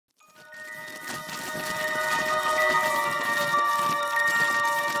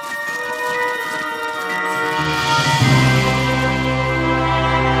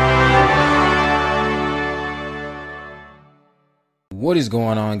What is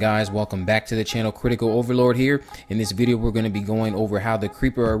going on, guys? Welcome back to the channel. Critical Overlord here. In this video, we're going to be going over how the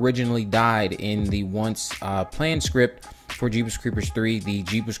Creeper originally died in the once planned script for Jeepers Creepers 3, the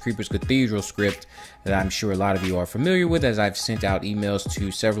Jeepers Creepers Cathedral script that I'm sure a lot of you are familiar with, as I've sent out emails to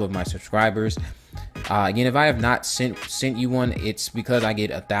several of my subscribers. Again, if I have not sent you one, it's because I get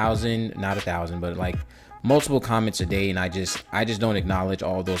not a thousand, but like multiple comments a day, and I just don't acknowledge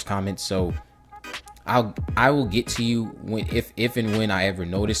all those comments. So I will get to you if and when I ever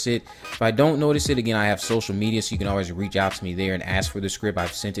notice it. If I don't notice it, again, I have social media, so you can always reach out to me there and ask for the script.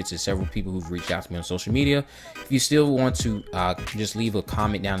 I've sent it to several people who've reached out to me on social media. If you still want to just leave a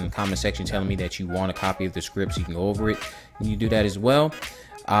comment down in the comment section telling me that you want a copy of the script so you can go over it, and you do that as well.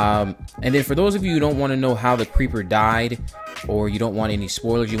 And then for those of you who don't want to know how the Creeper died, or you don't want any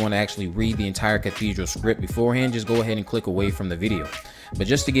spoilers, you want to actually read the entire Cathedral script beforehand, just go ahead and click away from the video. But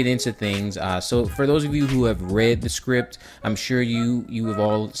just to get into things, so for those of you who have read the script, I'm sure you have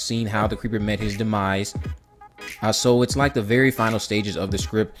all seen how the Creeper met his demise. So it's like the very final stages of the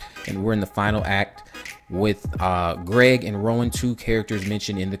script, and we're in the final act with Greg and Rowan, two characters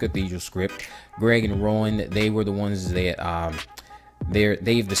mentioned in the Cathedral script. Greg and Rowan, they were the ones that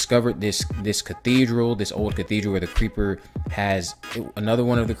they've discovered this cathedral, this old cathedral, where the Creeper has another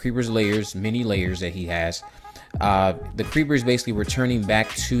one of the Creeper's layers, many layers that he has. The Creeper is basically returning back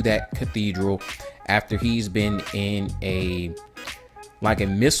to that cathedral after he's been in a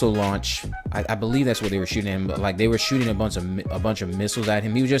missile launch. I believe that's what they were shooting at him, but like they were shooting a bunch of missiles at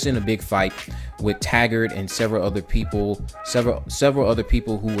him. He was just in a big fight with Taggart and several other people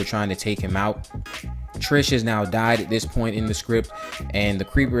who were trying to take him out. Trish has now died at this point in the script, and the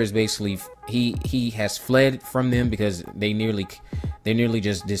Creeper is basically he has fled from them because they nearly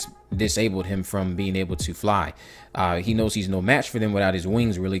just disabled him from being able to fly. He knows he's no match for them without his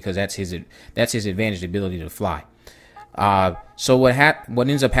wings, really, because that's his advantage, the ability to fly. So what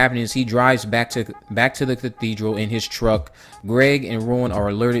ends up happening is he drives back to the cathedral in his truck. Greg and Rowan are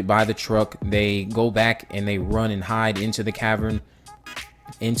alerted by the truck. They go back and they run and hide into the cavern,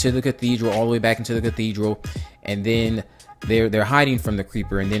 into the cathedral, all the way back into the cathedral, and then they're hiding from the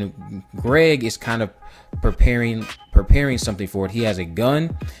Creeper. And then Greg is kind of preparing something for it. He has a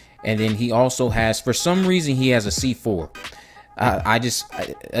gun, and then he also has, for some reason, he has a C4.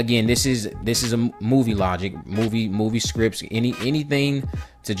 Again, this is a movie logic, movie scripts, anything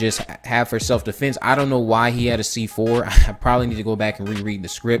to just have for self-defense. I don't know why he had a C4. I probably need to go back and reread the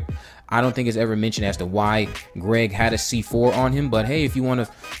script. I don't think it's ever mentioned as to why Greg had a C4 on him, but hey, if you want to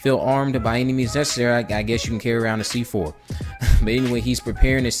feel armed by any means necessary, I guess you can carry around a C4. But anyway, he's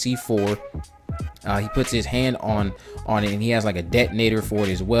preparing a C4. He puts his hand on it, and he has like a detonator for it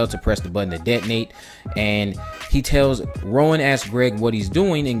as well to press the button to detonate. And he tells Rowan, asks Greg what he's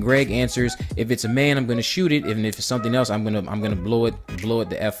doing, and Greg answers, "If it's a man, I'm gonna shoot it, and if it's something else, I'm gonna blow it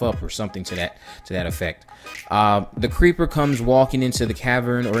the F up," or something to that effect. The Creeper comes walking into the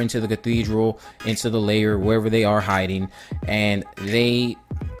cavern, or into the cathedral, into the lair, wherever they are hiding, and they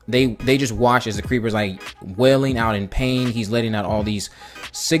just watch as the Creeper's like wailing out in pain. He's letting out all these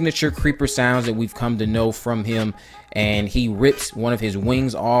signature Creeper sounds that we've come to know from him, and he rips one of his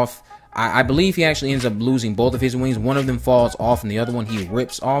wings off. I believe he actually ends up losing both of his wings. One of them falls off, and the other one he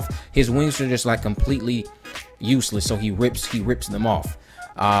rips off. His wings are just like completely useless, so he rips them off.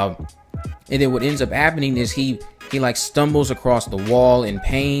 And then what ends up happening is he like stumbles across the wall in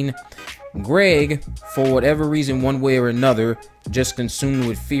pain. Greg, for whatever reason, one way or another, just consumed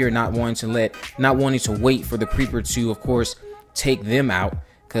with fear, not wanting to wait for the Creeper to, of course, take them out,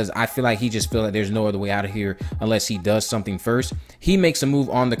 because I feel like he just feels like there's no other way out of here unless he does something first. He makes a move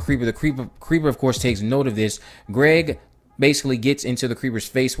on the Creeper. The Creeper, of course, takes note of this. Greg basically gets into the Creeper's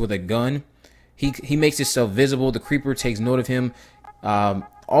face with a gun. He makes himself visible. The Creeper takes note of him.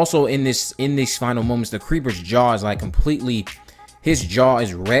 Also, in these final moments, the Creeper's jaw is like completely, his jaw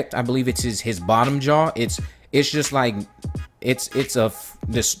is wrecked. I believe it's his bottom jaw. It's just like it's a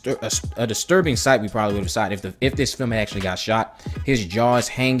disturbing sight. We probably would have saw it if this film had actually got shot. His jaw is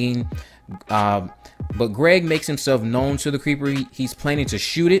hanging. But Greg makes himself known to the Creeper. He's planning to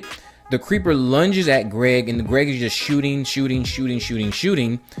shoot it. The Creeper lunges at Greg, and Greg is just shooting.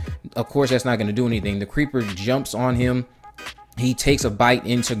 Of course, that's not going to do anything. The Creeper jumps on him. He takes a bite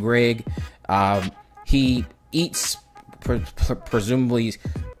into Greg. He eats, presumably,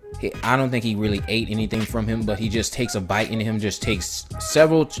 I don't think he really ate anything from him, but he just takes a bite into him, he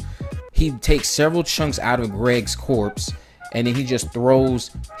takes several chunks out of Greg's corpse, and then he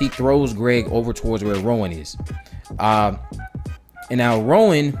throws Greg over towards where Rowan is. And now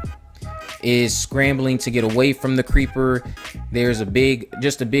Rowan is scrambling to get away from the Creeper. There's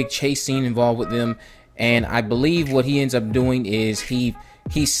just a big chase scene involved with them, And I believe what he ends up doing is he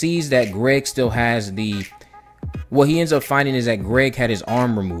sees that Greg still has the, what he ends up finding is that Greg had his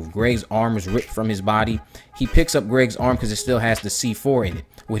arm removed. Greg's arm was ripped from his body. He picks up Greg's arm because it still has the C4 in it,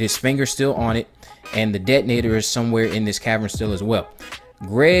 with his finger still on it, and the detonator is somewhere in this cavern still as well.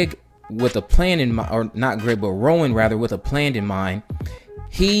 Greg, with a plan in mind, or not Greg, but Rowan rather, with a plan in mind,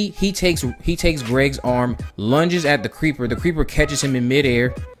 he takes Greg's arm, lunges at the creeper. The creeper catches him in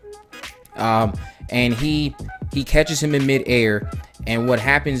midair, and he catches him in midair. And what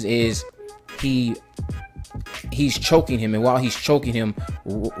happens is he's choking him, and while he's choking him,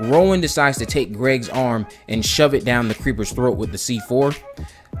 Rowan decides to take Greg's arm and shove it down the creeper's throat with the C4,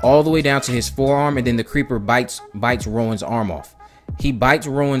 all the way down to his forearm, and then the creeper bites Rowan's arm off. He bites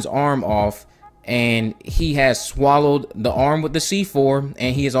Rowan's arm off, and he has swallowed the arm with the C4,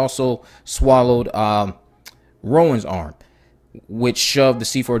 and he has also swallowed Rowan's arm, which shoved the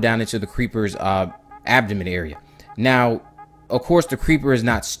C4 down into the creeper's abdomen area. Now, of course, the creeper is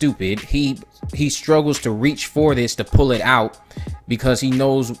not stupid. He struggles to reach for this to pull it out because he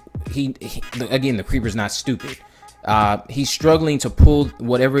knows again, the creeper's not stupid. He's struggling to pull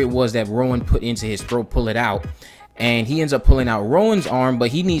whatever it was that Rowan put into his throat, pull it out. And he ends up pulling out Rowan's arm,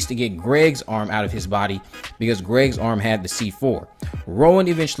 but he needs to get Greg's arm out of his body because Greg's arm had the C4. Rowan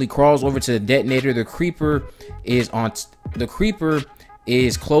eventually crawls over to the detonator. The creeper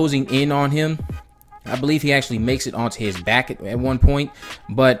is closing in on him. I believe he actually makes it onto his back at one point,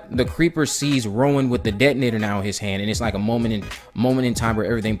 but the creeper sees Rowan with the detonator now in his hand, and it's like a moment in time where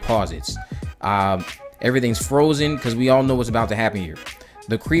everything pauses. Everything's frozen because we all know what's about to happen here.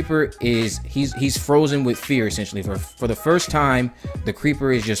 The creeper he's frozen with fear, essentially. For the first time, the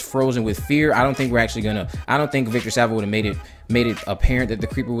creeper is just frozen with fear. I don't think Victor Salva would have made it apparent that the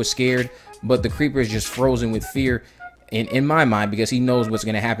creeper was scared, but the creeper is just frozen with fear in my mind, because he knows what's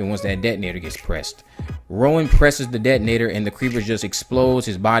going to happen once that detonator gets pressed. Rowan presses the detonator, and the creeper just explodes.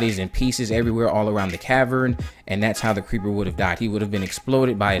 His body's in pieces everywhere all around the cavern, and that's how the creeper would have died. He would have been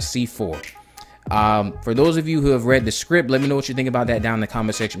exploded by a C4. For those of you who have read the script, let me know what you think about that down in the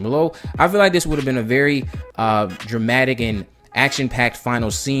comment section below. I feel like this would have been a very dramatic and action-packed final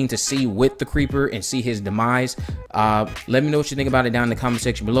scene to see with the creeper and see his demise. Let me know what you think about it down in the comment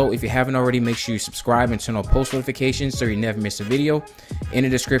section below. If you haven't already, make sure you subscribe and turn on post notifications so you never miss a video. In the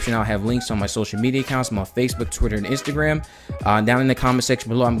description, I'll have links on my social media accounts, my Facebook, Twitter, and Instagram. Down in the comment section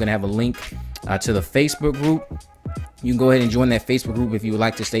below, I'm going to have a link to the Facebook group. You can go ahead and join that Facebook group if you would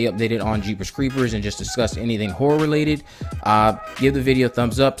like to stay updated on Jeepers Creepers and just discuss anything horror related. Give the video a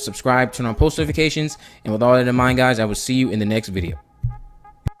thumbs up, subscribe, turn on post notifications, and with all that in mind, guys, I will see you in the next video.